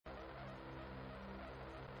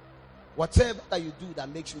Whatever that you do that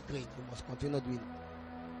makes you great, you must continue doing it.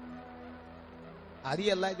 I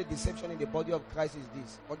realize the deception in the body of Christ is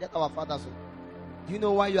this. Forget our fathers. Do you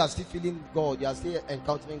know why you are still feeling God? You are still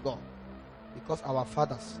encountering God. Because our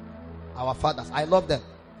fathers, I love them.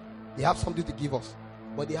 They have something to give us.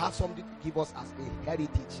 But they have something to give us as a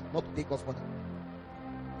heritage, not to take us further.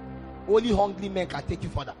 Only hungry men can take you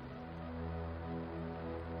further.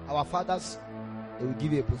 Our fathers, they will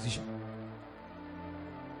give you a position.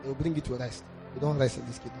 They will bring you to rest. You don't rest in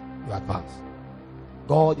this kingdom. You advance.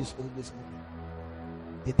 God is always moving.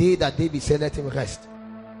 The day that David said, let him rest,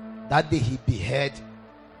 that day he beheaded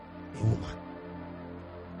a woman.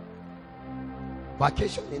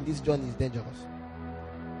 Vacation in this journey is dangerous.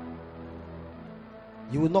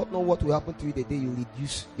 You will not know what will happen to you the day you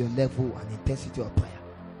reduce your level and intensity of prayer.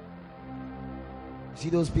 You see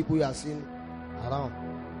those people you are seeing around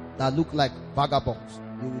that look like vagabonds,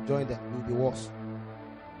 you will join them, you will be worse.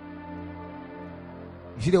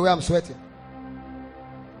 You see the way I'm sweating?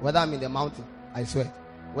 Whether I'm in the mountain, I sweat.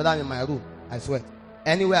 Whether I'm in my room, I sweat.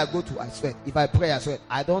 Anywhere I go to, I sweat. If I pray, I sweat.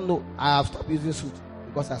 I don't know. I have stopped using suit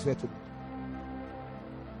because I sweat too much.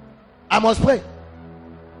 I must pray.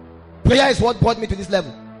 Prayer is what brought me to this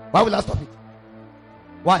level. Why will I stop it?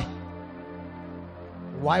 Why?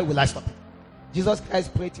 Why will I stop it? Jesus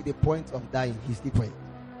Christ prayed to the point of dying. He still prayed.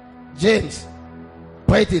 James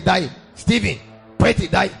prayed to die. Stephen prayed to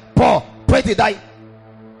die. Paul prayed to die.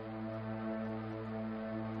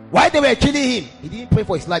 While they were killing him, he didn't pray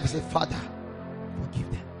for his life. He said, Father,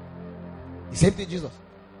 forgive them. The same thing, Jesus.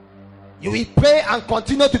 You will pray and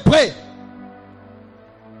continue to pray,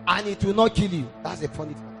 and it will not kill you. That's a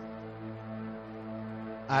funny thing.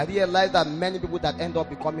 I realize that many people that end up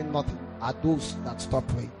becoming nothing are those that stop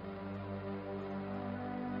praying.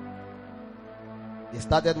 They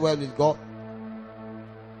started well with God.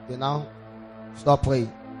 They now stop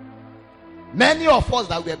praying. Many of us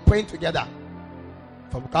that were praying together,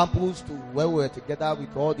 from campus to where we were together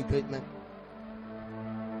with all the great men,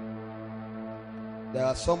 there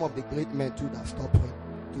are some of the great men too that stop praying.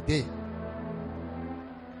 Today,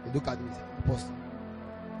 you look at me, apostle.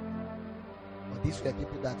 But these were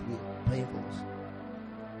people that were praying for us.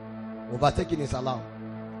 Overtaking is allowed.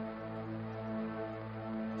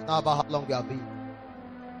 It's not about how long you have been.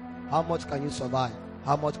 How much can you survive?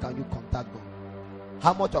 How much can you contact God?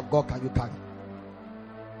 How much of God can you carry?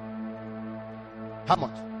 How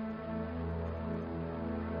much?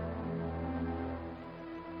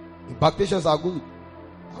 Impactations are good.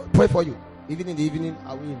 I will pray for you. Even in the evening,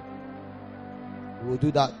 I will. We will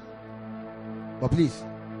do that. But please,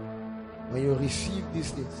 when you receive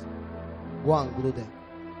these things, go and grow them.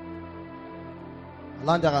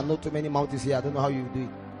 Land, there are not too many mountains here. I don't know how you do it.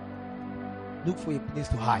 Look for a place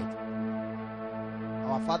to hide.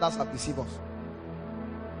 Our fathers have deceived us.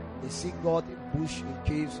 They seek God in bush, in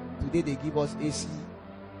caves. Today they give us AC,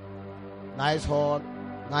 nice horn,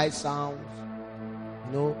 nice sounds.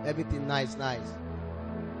 You know, everything nice.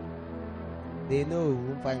 They know we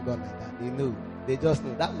won't find God like that. They know. They just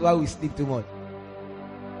know. That's why we sleep too much.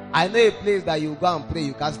 I know a place that you go and pray,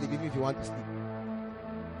 you can't sleep even if you want to sleep.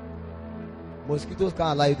 Mosquitoes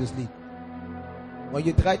can't allow you to sleep. When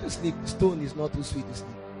you try to sleep, stone is not too sweet to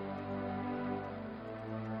sleep.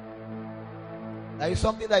 There is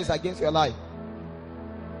something that is against your life.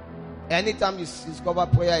 Anytime you discover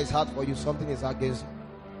prayer is hard for you, something is against you.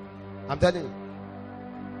 I'm telling you.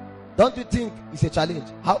 Don't you think it's a challenge?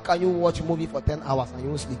 How can you watch a movie for 10 hours and you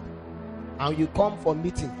won't sleep? And you come for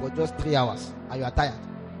meeting for just 3 hours and you are tired.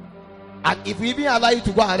 And if we even allow you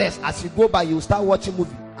to go and rest, as you go by, you will start watching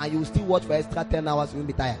movie and you will still watch for extra 10 hours, you will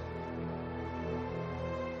be tired.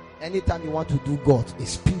 Anytime you want to do God, a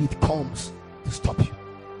spirit comes to stop you.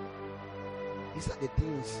 These are the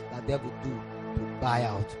things that devil do to buy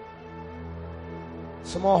out.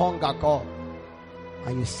 Small hunger come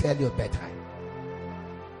and you sell your birthright.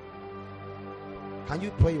 Can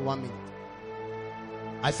you pray in 1 minute?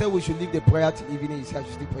 I said we should leave the prayer till evening. You say I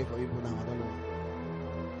should still pray for people now. I don't know.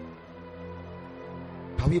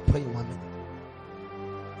 Can we pray in 1 minute?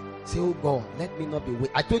 Say, oh God, let me not be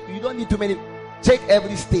weak. I told you, you don't need too many. Check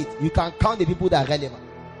every state. You can count the people that are relevant.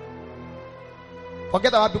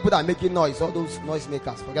 Forget about people that are making noise. All those noise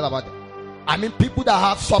makers. Forget about them. I mean people that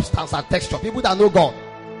have substance and texture. People that know God.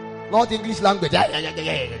 Not English language. Not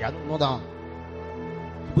that.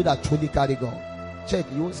 People that truly carry God. Check.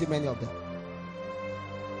 You won't see many of them.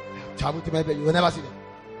 Travel to maybe you will never see them.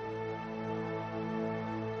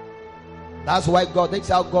 That's why God, that's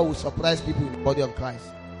how God will surprise people in the body of Christ.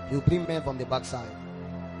 He will bring men from the backside.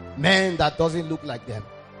 Men that doesn't look like them.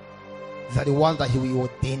 These are the ones that He will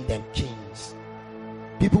ordain them kings.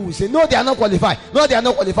 People will say, no, they are not qualified. No, they are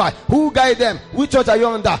not qualified. Who guide them? Which church are you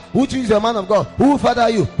under? Who choose the man of God? Who father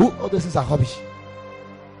you? Who? All those things are rubbish.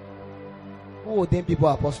 Who ordain people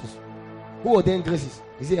apostles? Who ordain graces?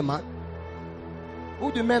 Is it a man?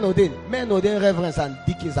 Who do men ordain? Men ordain reverends and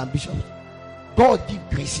deacons and bishops. God give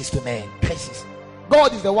graces to men. Graces.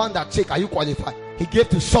 God is the one that check, are you qualified? He gave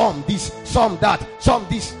to some this, some that, some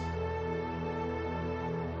this.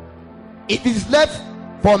 If it's left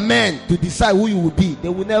for men to decide who you will be, they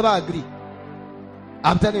will never agree.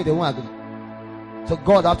 I'm telling you, they won't agree. So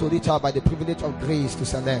God has to reach out by the privilege of grace to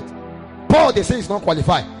select. Paul, they say he's not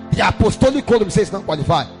qualified. The apostolic call him say he's not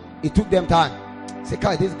qualified. It took them time. Say,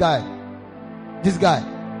 Kai, this guy,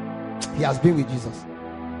 he has been with Jesus.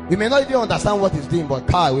 We may not even understand what he's doing, but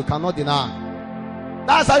Kai, we cannot deny.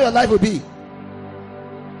 That's how your life will be.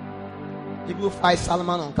 People fight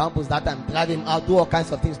Solomon on campus that time, drive him out, do all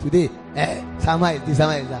kinds of things today. Sama is this,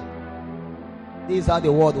 Sama is that. This is how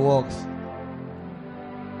the world works.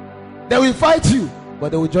 They will fight you, but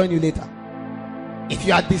they will join you later. If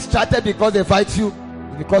you are distracted because they fight you,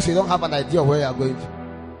 it's because you don't have an idea of where you are going to.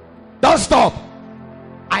 Don't stop.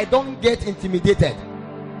 I don't get intimidated.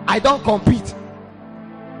 I don't compete.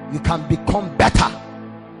 You can become better.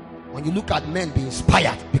 When you look at men, be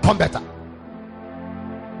inspired. Become better.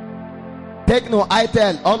 Take no, I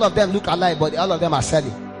tell, all of them look alike, but all of them are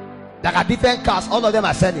selling. There are different cars, all of them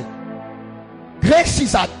are selling.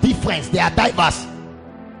 Graces are different, they are diverse.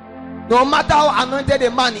 No matter how anointed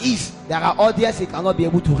a man is, there are audiences he cannot be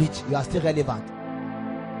able to reach. You are still relevant.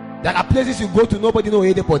 There are places you go to, nobody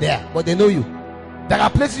knows Edepo there, but they know you. There are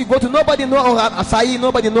places you go to, nobody knows Asai,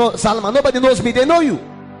 nobody knows Salman, nobody knows me, they know you.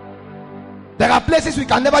 There are places we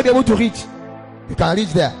can never be able to reach. You can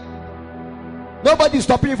reach there. Nobody is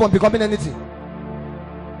stopping you from becoming anything.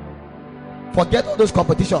 Forget all those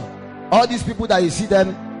competition. All these people that you see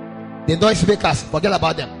them, the noise makers, forget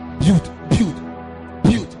about them. Build.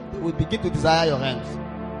 They will begin to desire your hands.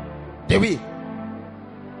 They will.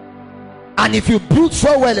 And if you build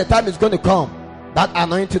so well, the time is going to come, that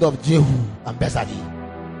anointing of Jehu and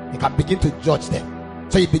Bezalel, you can begin to judge them.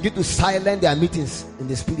 So you begin to silence their meetings in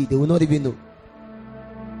the spirit. They will not even know.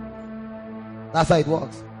 That's how it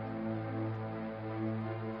works.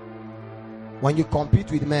 When you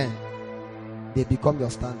compete with men, they become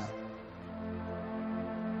your standard.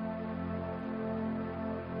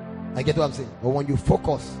 I get what I'm saying. But when you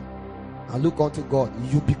focus and look unto God,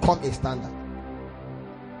 you become a standard.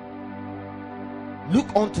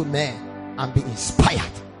 Look unto men and be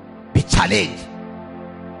inspired. Be challenged.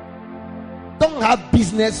 Don't have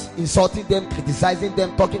business insulting them, criticizing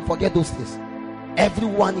them, talking. Forget those things.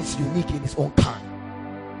 Everyone is unique in his own kind.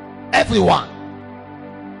 Everyone.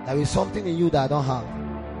 There is something in you that I don't have.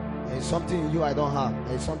 There is something in you I don't have.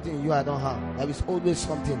 There is something in you I don't have. There is always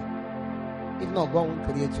something. If not, God will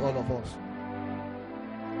create all of us.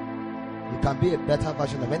 You can be a better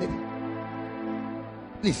version of anything.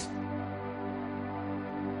 Please.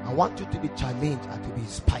 I want you to be challenged and to be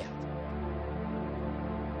inspired.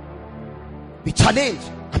 Be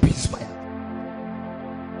challenged and be inspired.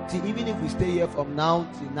 See, even if we stay here from now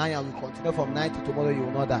till 9 and we continue from 9 to tomorrow, you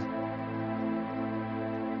will not die.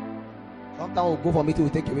 Sometimes we'll go for meeting,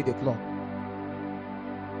 we'll take away the clock.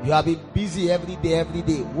 You have been busy every day.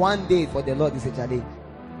 One day for the Lord is a challenge.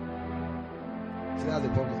 See, that's the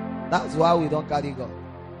problem. That's why we don't carry God.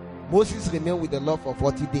 Moses remained with the Lord for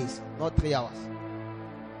 40 days, not 3 hours.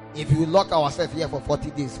 If you lock ourselves here for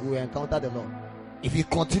 40 days, we will encounter the Lord. If you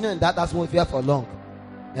continue in that atmosphere for long,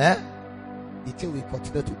 the thing will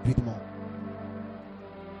continue to build more.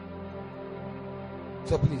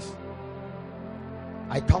 So please,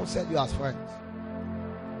 I counsel you as friends.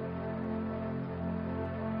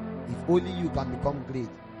 If only you can become great,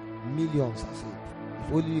 millions are saved.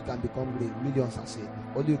 If only you can become great, millions are saved.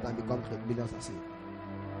 If only you can become great, millions are saved.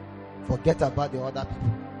 Forget about the other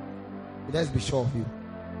people. Let's be sure of you.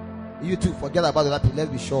 You too, forget about the other people.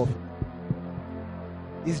 Let's be sure of you.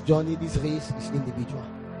 This journey, this race is individual.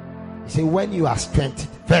 You say, when you are strengthened,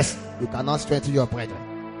 first, you cannot strengthen your brethren.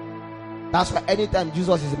 That's why anytime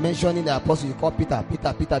Jesus is mentioning the apostle, you call Peter,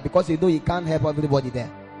 because you know he can't help everybody there.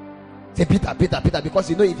 Say Peter, because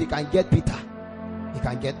you know if he can get Peter, he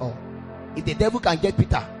can get all. If the devil can get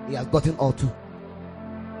Peter, he has gotten all too.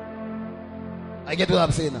 I get what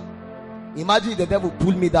I'm saying now. Imagine if the devil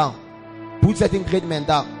pull me down, put certain great men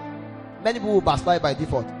down. Many people will backslide by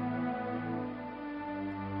default.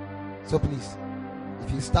 So please,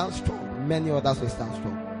 if you stand strong, many others will stand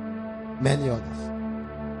strong. Many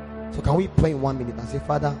others. So can we pray in 1 minute and say,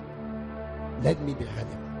 Father, let me be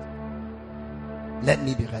relevant. Let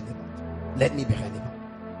me be relevant. Let me be relevant.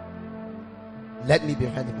 Let me be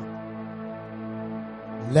relevant.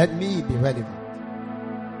 Let me be relevant.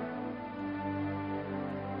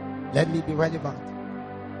 Let me be relevant.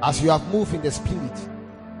 As you have moved in the spirit,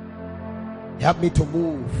 help me to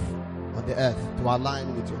move on the earth to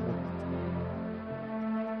align with your movement.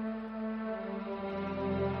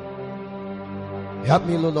 Help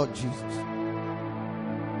me, Lord Jesus.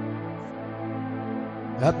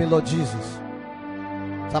 Help me, Lord Jesus.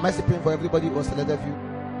 So am I still praying for everybody who was selected you?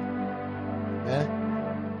 Yeah?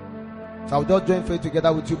 So I'll just join faith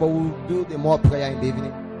together with you, but we'll do the more prayer in the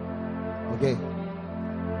evening. Okay?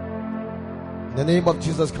 In the name of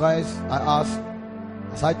Jesus Christ, I ask,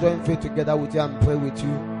 as I join faith together with you and pray with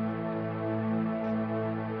you,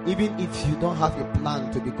 even if you don't have a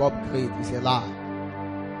plan to become great, it's a lie.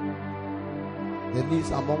 The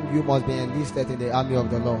least among you must be enlisted in the army of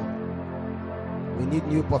the Lord. We need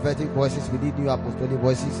new prophetic voices. We need new apostolic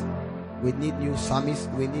voices. We need new psalmists.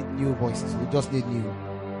 We need new voices. We just need new.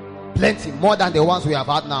 Plenty, more than the ones we have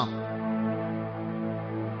had now.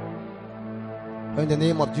 In the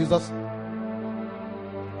name of Jesus,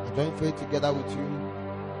 I join faith together with you.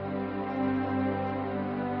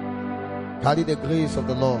 Carry the grace of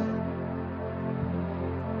the Lord.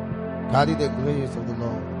 Carry the grace of the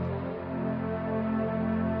Lord.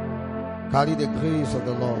 Carry the grace of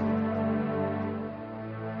the Lord.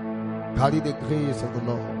 Carry the grace of the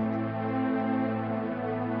Lord.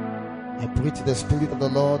 I preach the Spirit of the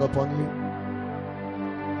Lord upon you.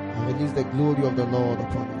 I release the glory of the Lord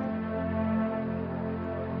upon you.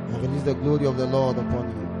 I release the glory of the Lord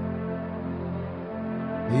upon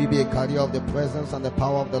you. May you be a carrier of the presence and the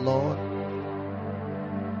power of the Lord.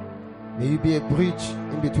 May you be a bridge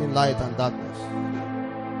in between light and darkness.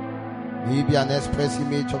 May you be an express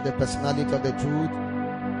image of the personality of the truth.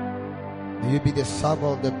 May you be the server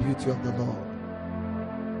of the beauty of the Lord.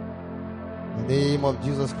 In the name of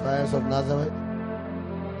Jesus Christ of Nazareth,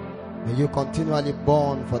 may you continually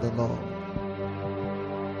burn for the Lord.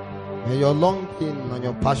 May your longing and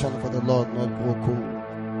your passion for the Lord not grow cold.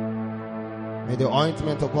 May the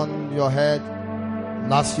ointment upon your head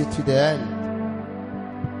last you to the end.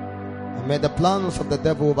 And may the plans of the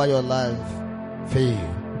devil over your life fail.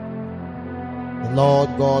 The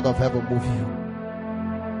Lord God of heaven move you.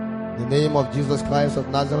 In the name of Jesus Christ of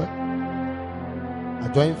Nazareth, I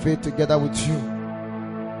join faith together with you.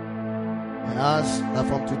 I ask that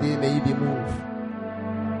from today may you be moved.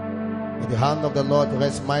 May the hand of the Lord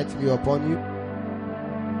rest mightily upon you.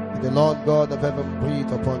 May the Lord God of heaven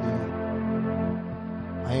breathe upon you.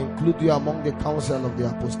 I include you among the council of the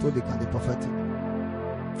apostolic and the prophetic.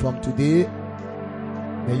 From today,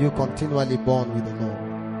 may you continually burn with the Lord.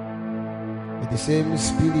 May the same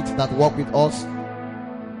spirit that walk with us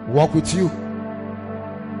walk with you.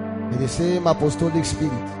 May the same apostolic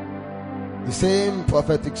spirit, the same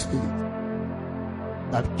prophetic spirit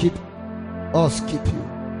that keep us keep you.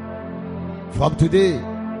 From today,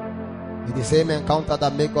 may the same encounter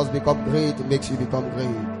that make us become great makes you become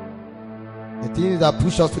great. The things that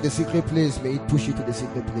push us to the secret place, may it push you to the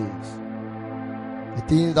secret place. The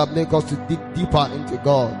things that make us to dig deeper into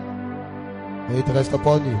God, may it rest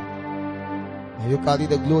upon you. May you carry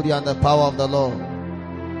the glory and the power of the Lord.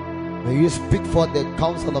 May you speak for the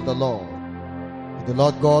counsel of the Lord. May the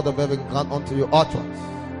Lord God of heaven grant unto you utterance.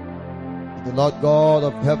 May the Lord God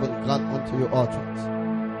of heaven grant unto you utterance.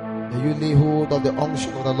 May you lay hold of the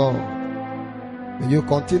unction of the Lord. May you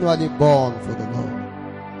continually burn for the Lord.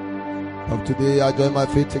 From today I join my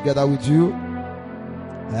faith together with you.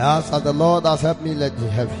 I ask as the Lord has helped me, let me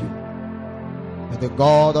help you. May the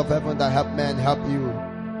God of heaven that help men help you.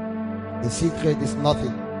 The secret is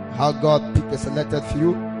nothing. How God picked a selected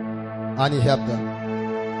few and he helped them.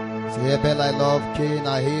 Say, Abel I love, Cain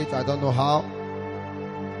I hate, I don't know how.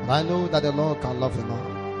 But I know that the Lord can love him all.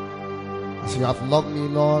 As you have loved me,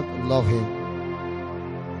 Lord, love him.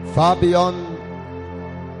 Far beyond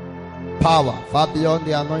power, far beyond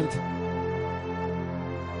the anointing,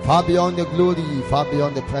 far beyond the glory, far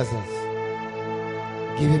beyond the presence.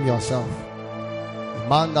 Give him yourself. A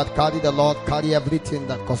man that carry the Lord, carry everything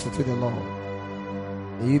that constitutes the Lord.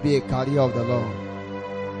 May you be a carrier of the Lord.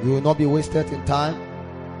 You will not be wasted in time.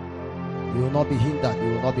 You will not be hindered.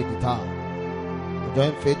 You will not be deterred.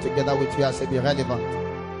 Join faith together with you. I say be relevant.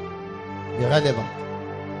 Be relevant.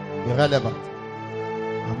 Be relevant.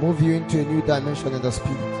 I move you into a new dimension in the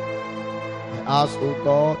spirit. I ask, oh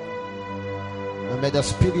God, and may the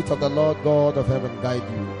Spirit of the Lord God of heaven guide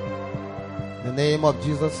you. In the name of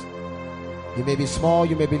Jesus, you may be small,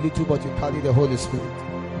 you may be little, but you carry the Holy Spirit.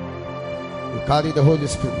 You carry the Holy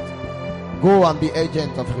Spirit. Go and be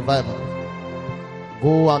agent of revival.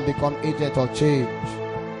 Go and become agent of change.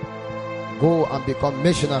 Go and become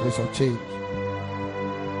missionaries of change.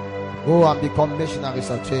 Go and become missionaries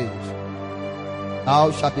of change.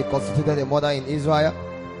 Thou shalt be constituted a mother in Israel.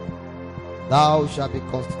 Thou shalt be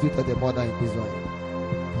constituted a mother in Israel.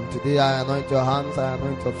 From today I anoint your hands, I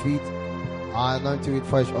anoint your feet, I anoint you with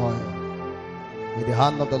fresh oil. May the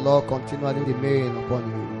hand of the Lord continually remain upon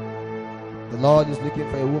you. The Lord is looking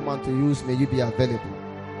for a woman to use. May you be available.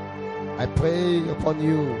 I pray upon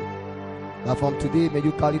you that from today may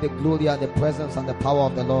you carry the glory and the presence and the power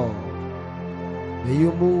of the Lord. May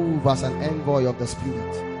you move as an envoy of the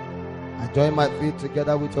Spirit. I join my faith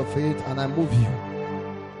together with your faith and I move you.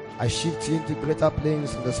 I shift you into greater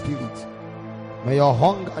planes in the Spirit. May your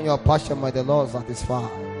hunger and your passion, may the Lord satisfy.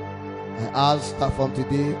 I ask that from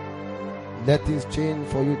today, let things change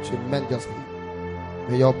for you tremendously.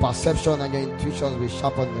 May your perception and your intuitions be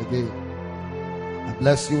sharpened again. I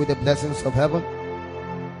bless you with the blessings of heaven.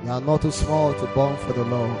 You are not too small to burn for the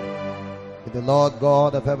Lord. May the Lord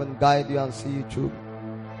God of heaven guide you and see you through.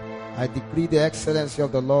 I decree the excellency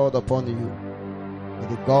of the Lord upon you. May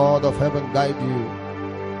the God of heaven guide you.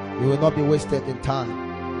 You will not be wasted in time.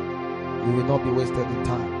 You will not be wasted in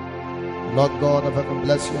time. The Lord God of heaven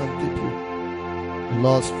bless you and keep you. The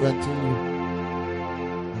Lord strengthen you.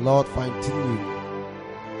 The Lord fine-tune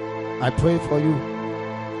you. I pray for you.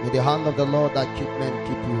 May the hand of the Lord that keep men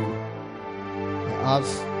keep you. I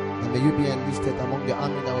ask that may you be enlisted among the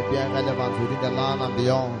army that will be relevant within the land and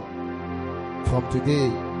beyond. From today,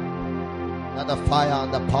 let the fire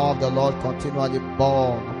and the power of the Lord continually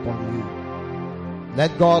burn upon you.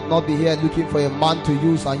 Let God not be here looking for a man to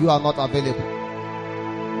use and you are not available.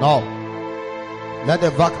 No. Let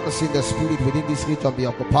the vacancy in the Spirit within this region be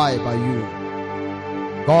occupied by you.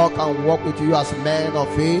 God can walk with you as men of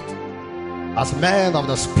faith, as men of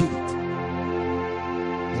the Spirit.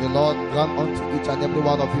 May the Lord grant unto each and every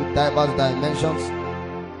one of you diverse dimensions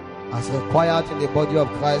as required in the body of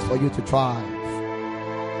Christ for you to thrive.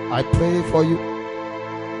 I pray for you.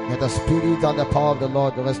 May the Spirit and the power of the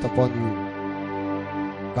Lord rest upon you.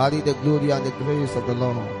 Carry the glory and the grace of the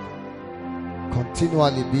Lord.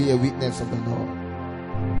 Continually be a witness of the Lord.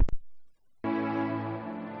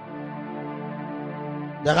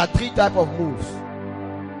 There are 3 types of moves,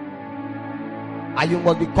 and you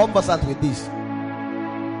must be conversant with this.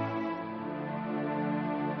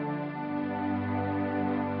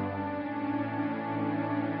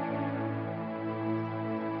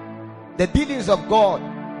 The dealings of God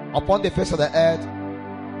upon the face of the earth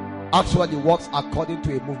actually works according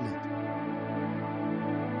to a movement.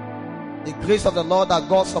 The grace of the Lord that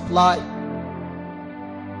God supply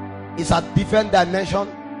is at different dimension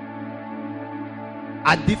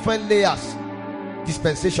and different layers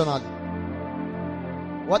dispensationally.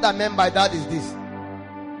 What I mean by that is this: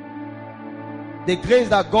 the grace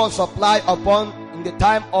that God supply upon in the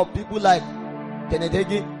time of people like Kenneth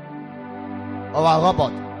Hagin or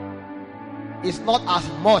Robert is not as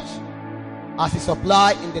much as he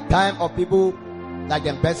supply in the time of people like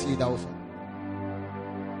them Bessie also.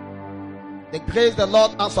 The grace the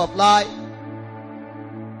Lord can supply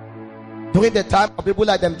during the time of people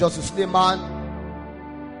like them Joseph Suleiman,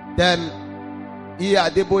 them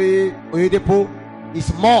Adeboye Oyedepo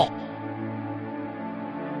is more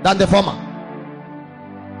than the former.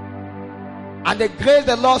 And the grace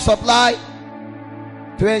the Lord supply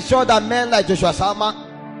to ensure that men like Joshua Salma,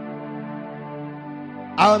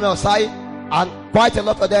 Aaron Osai, and quite a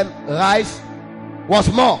lot of them rise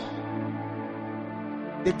was more.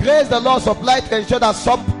 The grace the Lord supplied to ensure that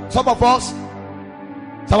some of us,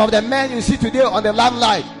 some of the men you see today on the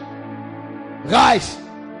limelight rise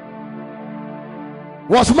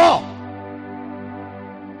was more.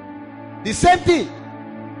 The same thing,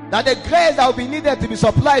 that the grace that will be needed to be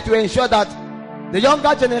supplied to ensure that the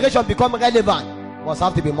younger generation become relevant must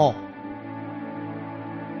have to be more.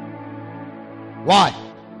 Why?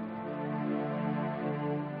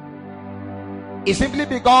 It's simply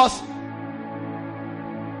because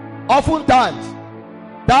oftentimes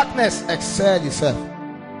darkness excels itself.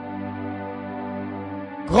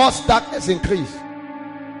 Gross darkness increase.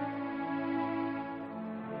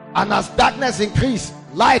 And as darkness increase,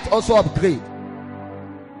 light also upgrade.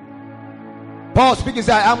 Paul speaking,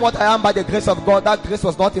 say, I am what I am by the grace of God. That grace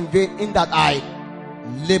was not in vain, in that I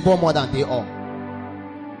labor more than they all.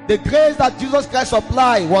 The grace that Jesus Christ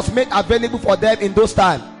supplied was made available for them in those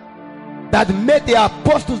times, that made the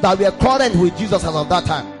apostles that were current with Jesus as of that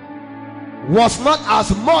time, was not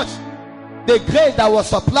as much the grace that was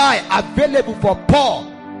supplied available for Paul,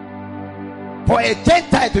 for a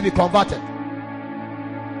Gentile to be converted.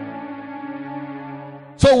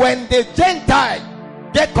 So when the Gentile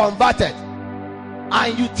get converted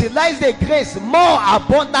and utilize the grace more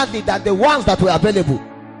abundantly than the ones that were available,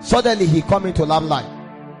 suddenly he come into limelight.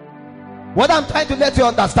 What I'm trying to let you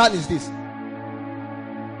understand is this: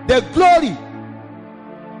 the glory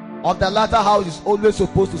of the latter house is always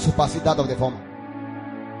supposed to supersede that of the former.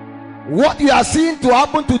 What you are seeing to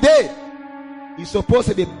happen today is supposed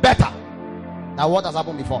to be better than what has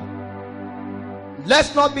happened before.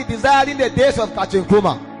 Let's not be desiring the days of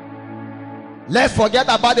Kachinkruma. Let's forget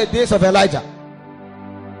about the days of Elijah.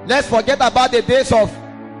 Let's forget about the days of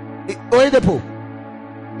Oedipo.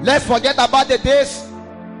 Let's forget about the days.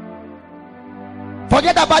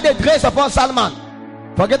 Forget about the grace upon Salman.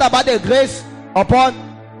 Forget about the grace upon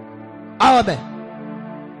Arabe.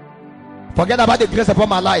 Forget about the grace upon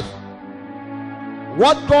my life.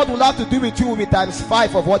 What God will have to do with you will be times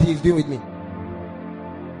 5 of what He is doing with me.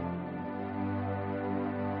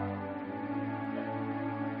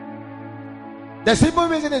 The simple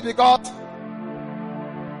reason is because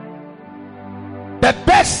the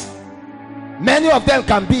best many of them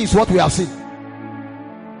can be is what we have seen.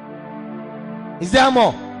 Is there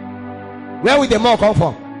more? Where will the more come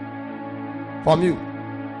from? From you.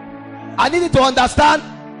 I need you to understand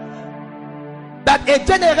that a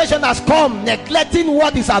generation has come neglecting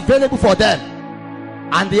what is available for them,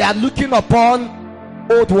 and they are looking upon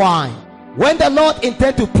old wine when the Lord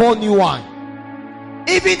intends to pour new wine.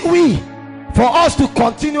 Even we, for us to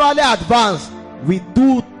continually advance, we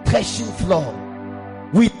do threshing floor.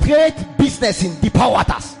 We trade business in deeper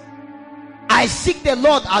waters. I seek the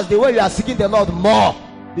Lord as the way you are seeking the Lord more,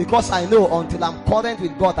 because I know until I'm current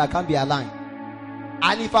with God, I can't be aligned.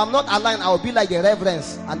 And if I'm not aligned, I will be like the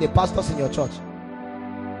reverends and the pastors in your church.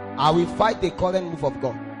 I will fight the current move of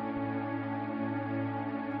God.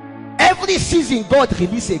 Every season God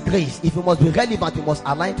releases a grace. If you must be relevant, you must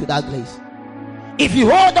align to that grace. If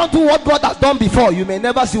you hold on to what God has done before, you may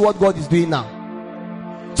never see what God is doing now.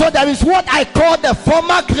 So there is what I call the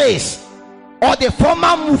former grace, or the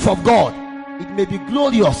former move of God. It may be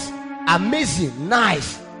glorious, amazing,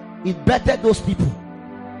 nice. It bettered those people.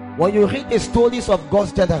 When you read the stories of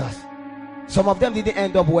God's generals, some of them didn't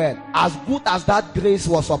end up well. As good as that grace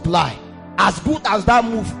was applied, as good as that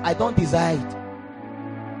move, I don't desire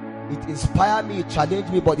it. It inspired me, it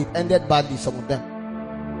challenged me, but it ended badly. Some of them.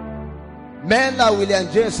 Men like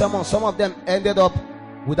William J. Simon, some of them ended up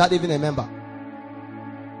without even a member.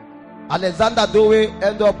 Alexander Doe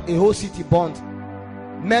ended up a whole city burned.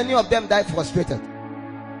 Many of them died frustrated.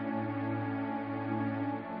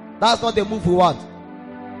 That's not the move we want.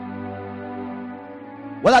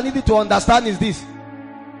 What I need you to understand is this: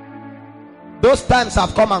 those times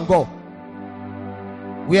have come and go.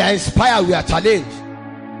 We are inspired, we are challenged.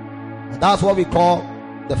 And that's what we call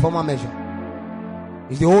the former measure.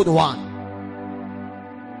 It's the old one.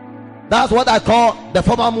 That's what I call the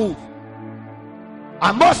former move.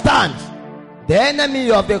 And most times, the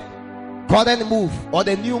enemy of the current move or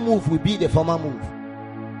the new move will be the former move.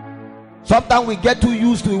 Sometimes we get too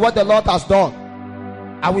used to what the Lord has done,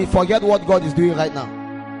 and we forget what God is doing right now.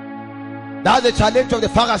 That's the challenge of the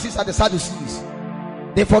Pharisees and the Sadducees.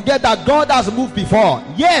 They forget that God has moved before.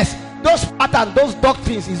 Yes, those patterns, those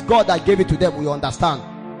doctrines is God that gave it to them, we understand.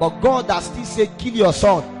 But God that still said kill your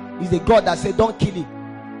son is the God that said don't kill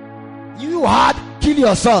him. You had kill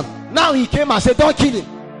your son. Now He came and said don't kill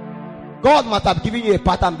him. God must have given you a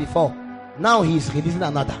pattern before. Now He is releasing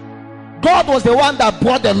another. God was the one that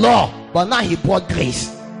brought the law, but now He brought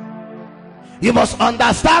grace. You must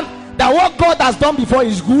understand that what God has done before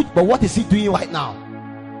is good, but what is He doing right now?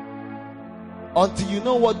 Until you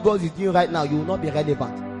know what God is doing right now, you will not be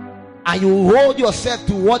relevant, and you will hold yourself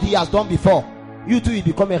to what He has done before. You too will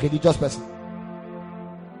become a religious person.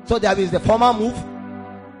 So there is the former move,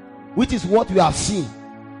 which is what we have seen.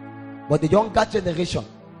 But the younger generation,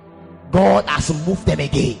 God has moved them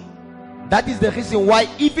again. That is the reason why,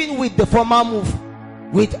 even with the former move,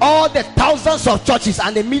 with all the thousands of churches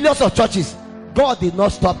and the millions of churches, God did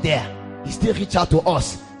not stop there. He still reached out to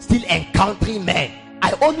us, still encountering men.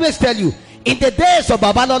 I always tell you, in the days of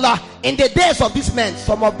Babalola, in the days of these men,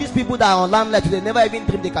 some of these people that are on limelight today never even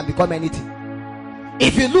dream they can become anything.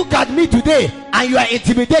 If you look at me today and you are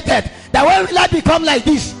intimidated that when will I become like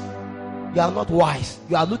this, you are not wise.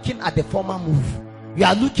 You are looking at the former move. You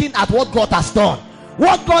are looking at what God has done.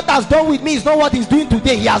 What God has done with me is not what He's doing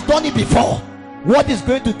today. He has done it before. What He's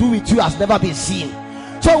going to do with you has never been seen.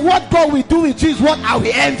 So what God will do with you is what I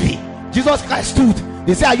will envy. Jesus Christ stood.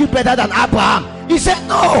 They say, are you better than Abraham? He said,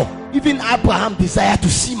 no. Even Abraham desired to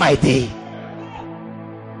see my day.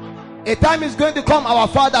 A time is going to come, our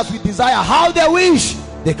fathers will desire how they wish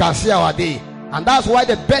they can see our day. And that's why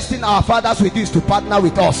the best thing our fathers will do is to partner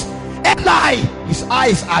with us. Eli, his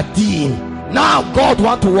eyes are dim. Now God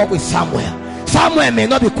wants to work with Samuel. Samuel may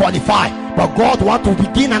not be qualified, but God wants to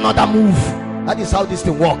begin another move. That is how this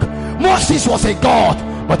thing works. Moses was a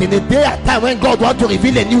God, but in the day and time when God wanted to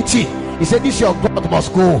reveal a new thing, he said, this your God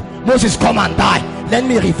must go. Moses, come and die, let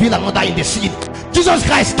me reveal another in the seed. Jesus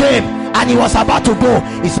Christ came and he was about to go.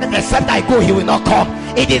 He said, except I go, he will not come.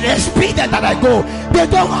 It is expedient that I go. They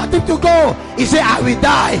don't want him to go. He said, I will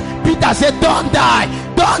die. Peter said, don't die,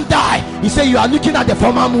 don't die. He said, you are looking at the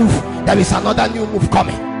former move, there is another new move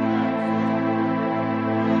coming.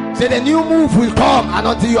 Say, the new move will come, and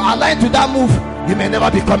until you align to that move, you may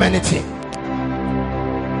never become anything.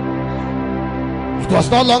 It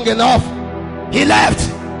was not long enough. He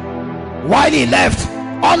left. While he left,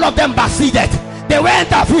 all of them backslided. They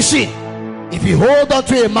went out fishing. If you hold on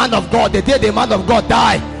to a man of God, the day the man of God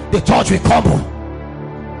died, the church will crumble.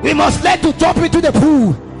 We must learn to jump into the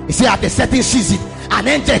pool. You see, at a certain season, an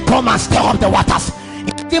angel come and stir up the waters.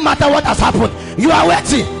 It doesn't matter what has happened. You are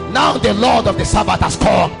waiting. Now the Lord of the Sabbath has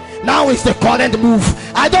come. Now is the current move.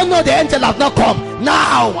 I don't know, the angel has not come.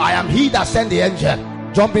 Now I am he that sent the angel.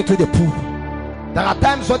 Jump into the pool. There are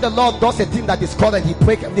times when the Lord does a thing that is current, he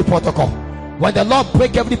breaks every protocol. When the Lord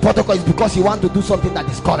breaks every protocol, it's because he wants to do something that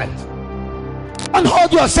is current. Don't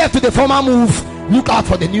hold yourself to the former move. Look out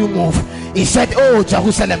for the new move. He said, oh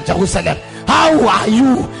Jerusalem, Jerusalem, how are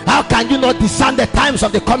you? How can you not discern the times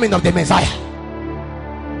of the coming of the Messiah?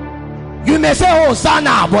 You may say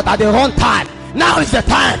Hosanna, but at the wrong time. Now is the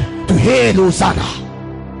time to hail Hosanna.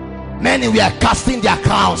 Many were casting their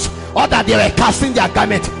crowns, or that they were casting their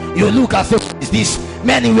garment. You look and say, what is this?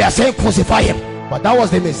 Many were saying, crucify him. But that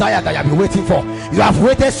was the Messiah that you have been waiting for. You have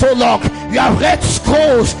waited so long. You have read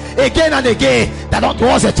scrolls again and again that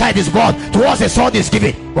towards a child is born, towards a son is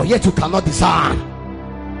given, but yet you cannot discern.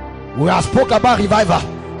 We have spoke about revival.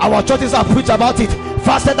 Our churches have preached about it,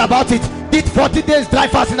 fasted about it, did 40 days dry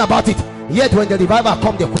fasting about it. Yet when the revival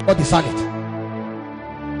comes, they could not discern it.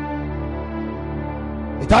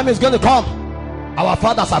 The time is going to come. Our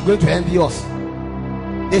fathers are going to envy us.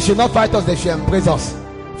 They should not fight us, they should embrace us.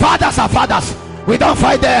 Fathers are fathers. We don't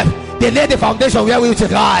fight them. They lay the foundation where we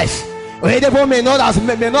should rise. Oyedepo may not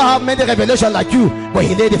have many revelations like you, but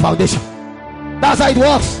he laid the foundation. That's how it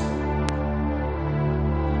works.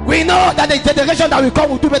 We know that the generation that will come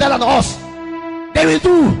will do better than us. They will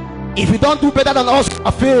do. If we don't do better than us, we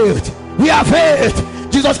are failed. We are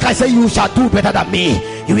failed. Jesus Christ said, you shall do better than me.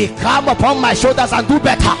 You will climb upon my shoulders and do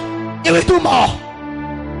better. You will do more.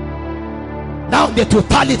 Now the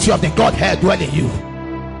totality of the Godhead dwell in you.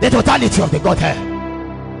 The totality of the Godhead.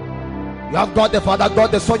 You have God the Father,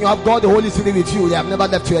 God the Son, you have God the Holy Spirit with you. They have never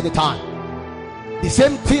left you any time. The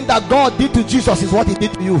same thing that God did to Jesus is what he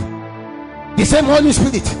did to you. The same Holy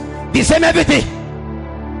Spirit, the same everything.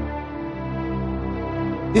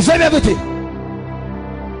 The same everything.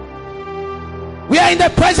 We are in the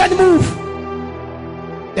present move.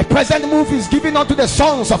 The present move is given unto the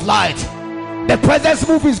sons of light. The present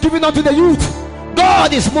move is given unto the youth.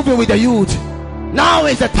 God is moving with the youth. Now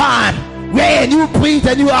is the time where a new breed,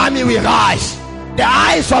 a new army will rise. The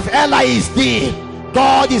eyes of Eli is dim.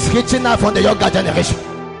 God is reaching out from the younger generation.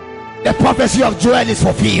 The prophecy of Joel is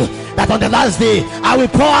fulfilled, that on the last day I will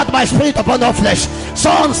pour out my spirit upon all flesh.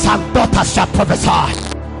 Sons and daughters shall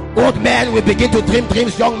prophesy. Old men will begin to dream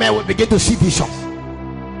dreams. Young men will begin to see visions.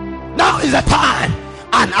 Now is the time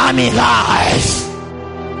an army rise.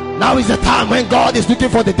 Now is the time when God is looking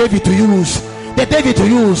for the David to use. The David to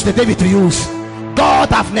use. The David to use. God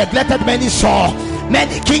have neglected many souls.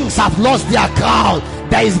 Many kings have lost their crown.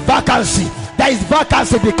 There is vacancy. There is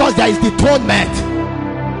vacancy because there is dethronement.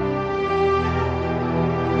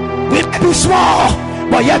 We may be small,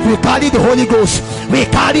 but yet we carry the Holy Ghost. We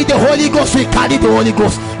carry the Holy Ghost. We carry the Holy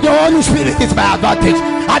Ghost. The Holy Spirit is my advantage.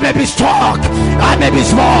 I may be strong, I may be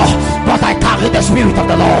small, but I carry the Spirit of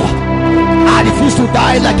the Lord. I refuse to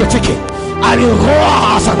die like a chicken. I will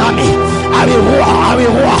roar as an army. I will roar, I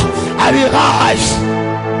will roar, I will rise.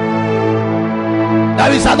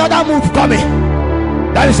 There is another move coming.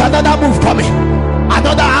 There is another move coming.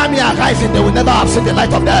 Another army are rising. They will never have seen the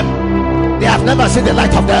light of them. They have never seen the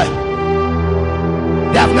light of them.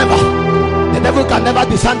 They have never. The devil can never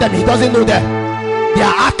discern them. He doesn't know them. Their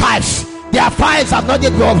archives, their files have not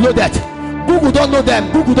yet been uploaded. Google don't know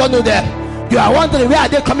them. Google don't know them. You are wondering where are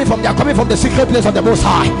they coming from? They are coming from the secret place of the Most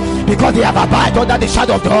High, because they have abided under the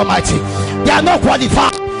shadow of the Almighty. They are not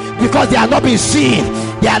qualified because they are not being seen.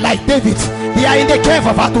 They are like David. They are in the cave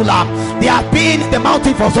of Adullam. They have been in the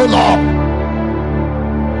mountain for so long.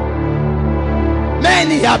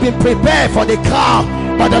 Many have been prepared for the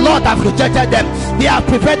crown, but the Lord have rejected them. They have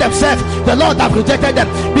prepared themselves. The Lord have rejected them,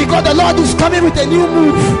 because the Lord is coming with a new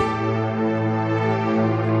move.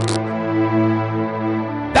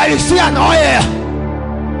 There is still an oil.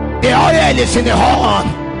 The oil is in the horn.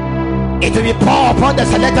 It will be poured upon the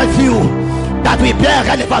selected few that will bear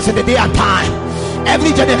relevance in the day and time.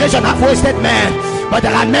 Every generation have wasted men, but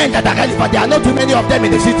there are men that are relevant. There are not too many of them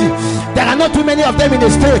in the city. There are not too many of them in the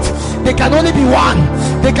state. They can only be one.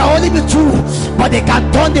 They can only be two, but they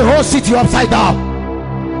can turn the whole city upside down.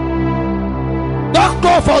 Don't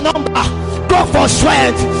go for number, go for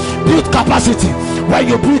strength. Build capacity. When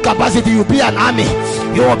you build capacity, you'll be an army.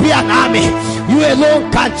 You will be an army. You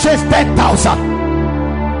alone can chase 10,000.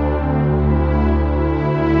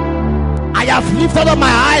 I have lifted up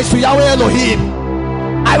my eyes to Yahweh Elohim.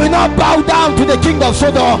 I will not bow down to the king of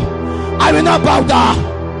Sodom. I will not bow down.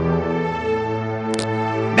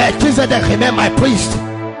 Melchizedek remain my priest.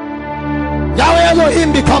 Yahweh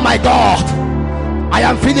Elohim become my God. I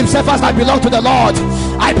am Philip Cephas. I belong to the Lord.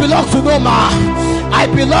 I belong to no man. I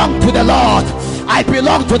belong to the Lord. I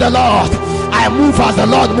belong to the Lord. I move as the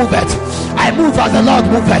Lord moveth. I move as the Lord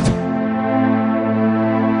moveth.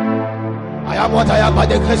 I am what I am by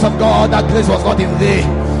the grace of God. That grace was not in vain.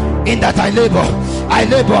 In that I labor. I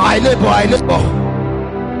labor. I labor. I labor.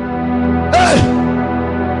 Hey!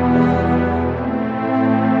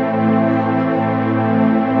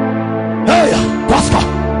 Hey! Pasca!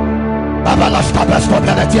 Babalashka Besko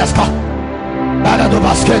Benetiaska.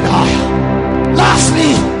 Baradobaskena.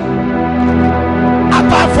 Lastly,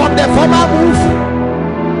 apart from the former move,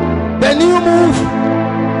 the new move,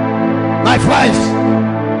 my friends,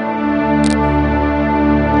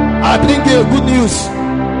 I bring you good news.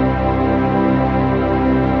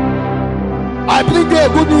 I bring you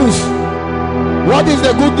good news. What is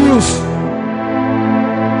the good news?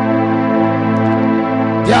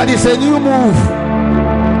 There is a new move.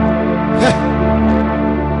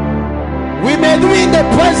 We may do in the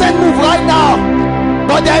present move right now,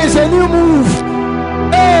 but there is a new move.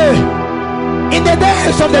 Hey, in the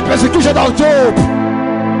days of the persecution of Job,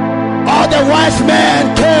 all the wise men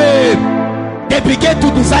came. They began to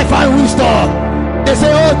decipher wisdom. They say,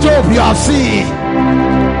 oh Job, you have seen.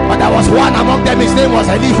 But there was one among them, his name was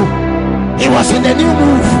Elihu. He was in the new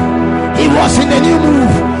move. He was in the new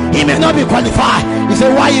move. He may not be qualified. He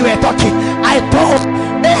said, why you were talking? I thought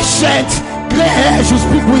ancient gray hair should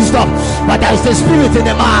speak wisdom. But there is the spirit in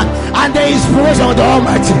the man, and the inspiration of the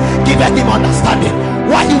Almighty giveth him understanding.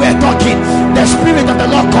 While you were talking, the spirit of the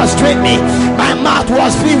Lord constrained me. My mouth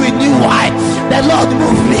was filled with new wine. The Lord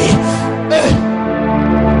moved me.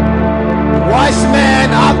 Wise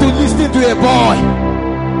men have to listen to a boy.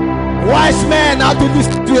 Wise men have to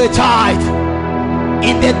listen to a child.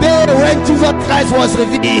 In the day when Jesus Christ was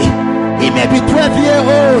revealed, he may be 12 years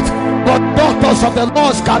old, but doctors of the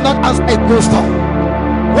laws cannot answer a question.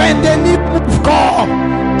 When the new move come,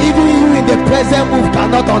 even you in the present move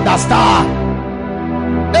cannot understand.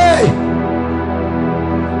 Hey,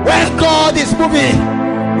 when God is moving,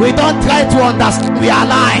 we don't try to understand. We are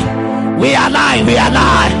lying. We are lying. We are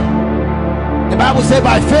lying. The Bible says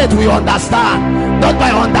by faith we understand. Not by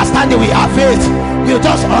understanding we have faith. You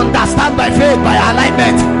just understand by faith, by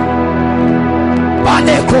alignment.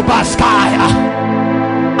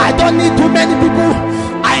 I don't need too many people.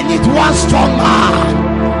 I need one strong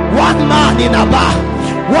man. One man in a bar.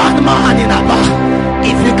 One man in a bar.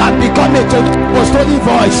 If you can become a apostolic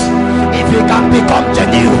voice, if you can become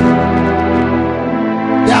genuine.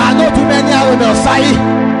 There are not too many Aaron Osai.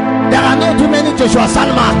 There are not too many Joshua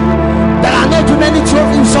Salman. There are not too many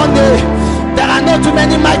Trophy Sunday. There are not too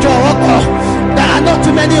many Michael Rocco. There are not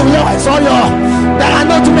too many Soyo. There are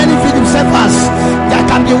not too many Philip Cephas. There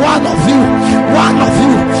can be one of you,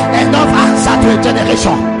 enough answer to a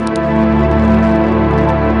generation.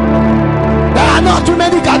 There are not too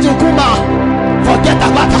many Kajukuma. Forget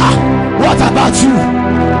about her. What about you?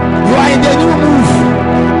 You are in the new move.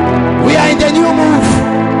 We are in the new move.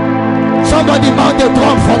 Somebody mount the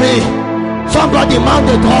drum for me. Somebody mount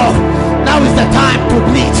the drum. Now is the time to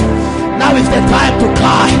bleed. Now is the time to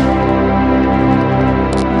cry.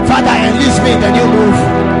 Father, enlist me in the new move.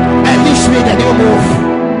 Enlist me in the new move.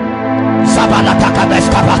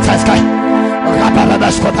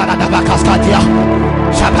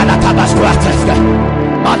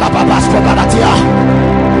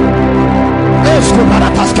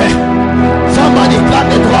 Somebody clap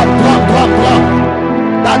the drum.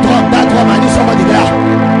 That drum, I need somebody there.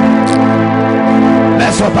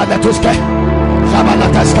 Mesobalatuske,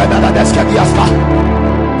 Shabalataske, Naladeske, Diaska,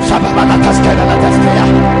 Shabalataske, Naladeskeya.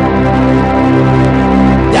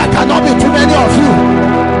 There cannot be too many of you.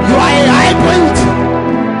 You are a hybrid.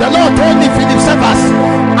 The Lord told me, Philip Cephas,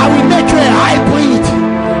 I will make you a hybrid,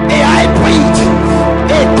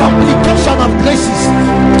 a complication of graces,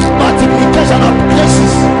 multiplication of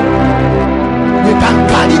graces. You can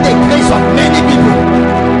carry the grace of many people.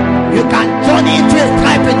 You can journey into a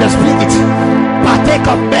tribe in the spirit.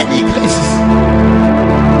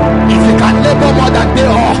 can labor more than they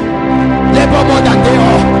are. Labor more than they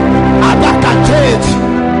are. And that can change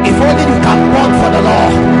if only you can burn for the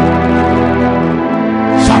Lord.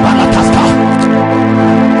 Shabalakaska.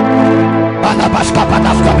 Balabaska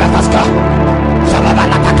Badaska Badaska.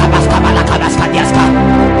 Shababalaka Baska Balaka Baska Diaska.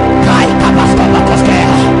 Kai Kabaska Bakoske.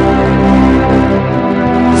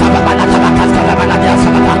 Shababalaka Bakaska Babaladia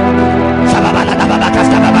Sabata. Shababalaka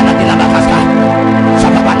Babakaska Babaladia Bakaska.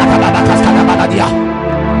 Shababalaka Babakaska Babaladia.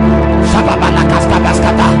 Shababalakaska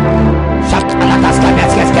Baskata. Shabalakaska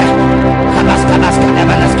Baskaska. Kabaska Baska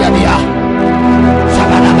Babalaska Dia.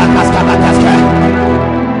 Shabalakaska Bakaska.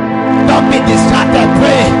 Don't be distracted,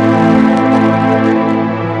 pray.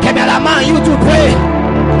 Cameraman, you to pray.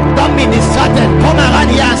 Don't be distracted. Come around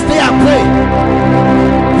here and stay and pray.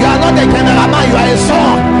 You are not a cameraman, you are a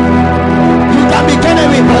son. You can be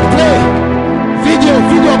genuine but pray. Video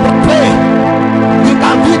but pray. You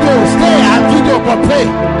can video, stay and video but pray.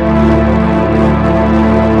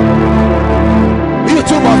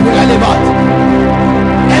 YouTube must be relevant.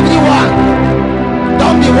 Everyone,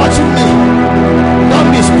 don't be watching me. Don't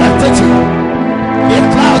be spectating. A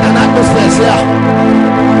cloud and atmosphere is here.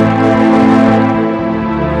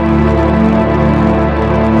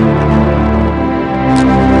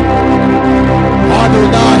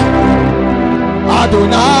 Adonai,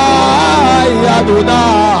 Adonai,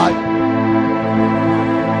 Adonai,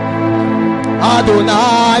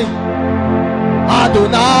 Adonai,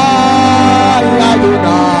 Adonai,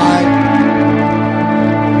 Adonai,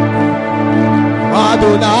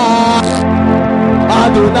 Adonai,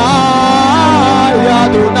 Adonai,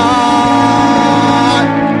 Adonai,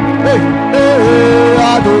 hey, hey,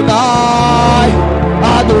 Adonai,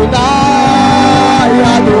 Adonai,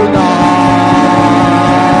 Adonai,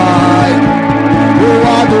 oh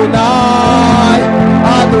Adonai,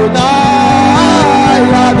 Adonai,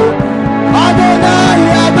 Adonai,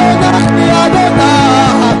 Adonai, Adonai,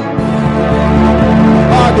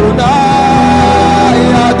 Adonai,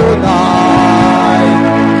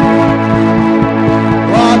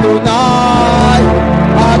 Adonai,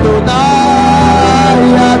 Adonai,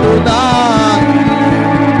 Adonai.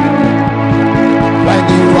 When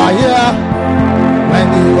you are here, when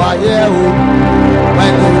you are here,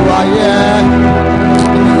 when you are here,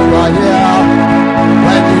 when you are here,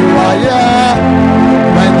 when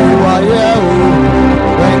you are here,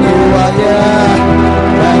 when you are here, when you are here,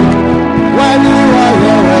 when you are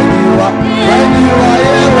here, when you are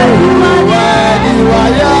here, when you are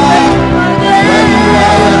here.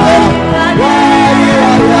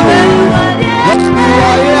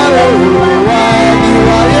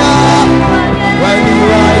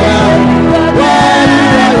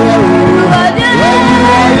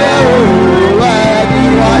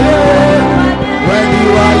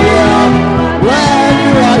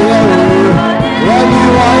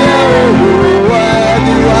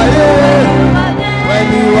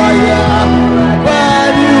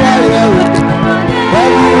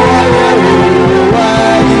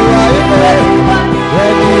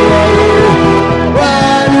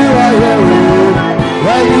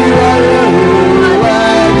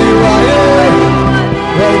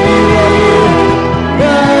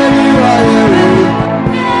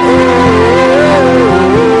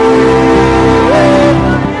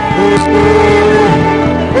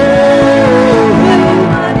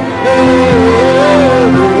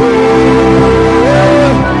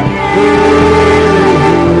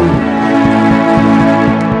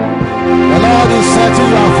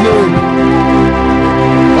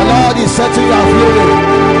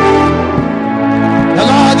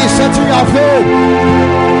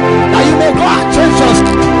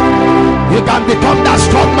 You can become that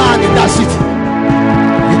strong man in that city.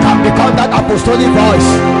 You can become that apostolic voice.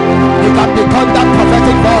 You can become that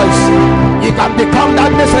prophetic voice. You can become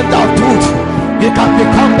that messenger of truth. You can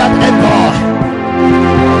become that emperor.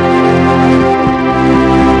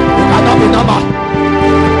 You cannot be normal.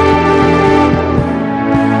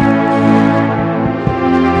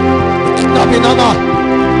 You cannot be normal.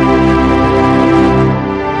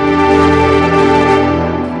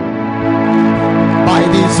 My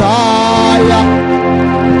desire,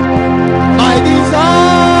 my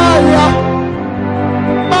desire,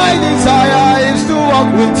 my desire is to walk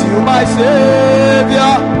with you, my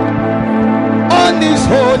Savior, on this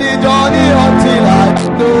holy journey until I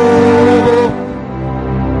know.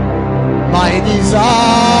 My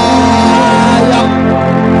desire,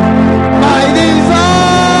 my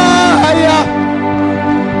desire,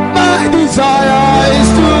 my desire is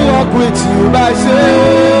to walk with you, my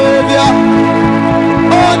Savior,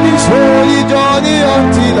 on this holy journey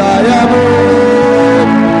until I am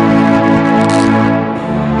home.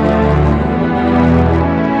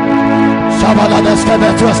 Rabaladeske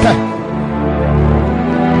betueske.